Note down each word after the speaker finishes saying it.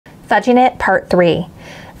Fudging it, part 3.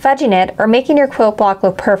 Fudging it, or making your quilt block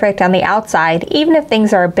look perfect on the outside, even if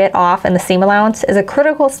things are a bit off in the seam allowance, is a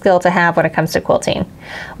critical skill to have when it comes to quilting.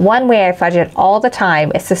 One way I fudge it all the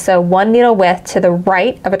time is to sew one needle width to the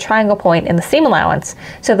right of a triangle point in the seam allowance,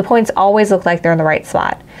 so the points always look like they're in the right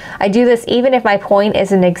spot. I do this even if my point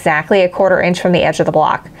isn't exactly a 1/4 inch from the edge of the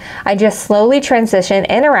block. I just slowly transition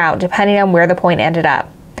in or out depending on where the point ended up.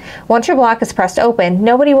 Once your block is pressed open,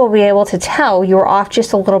 nobody will be able to tell you were off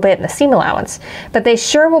just a little bit in the seam allowance, but they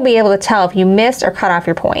sure will be able to tell if you missed or cut off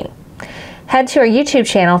your point. Head to our YouTube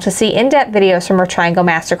channel to see in-depth videos from our Triangle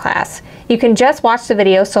Masterclass. You can just watch the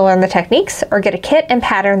videos to learn the techniques, or get a kit and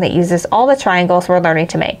pattern that uses all the triangles we're learning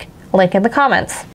to make. Link in the comments.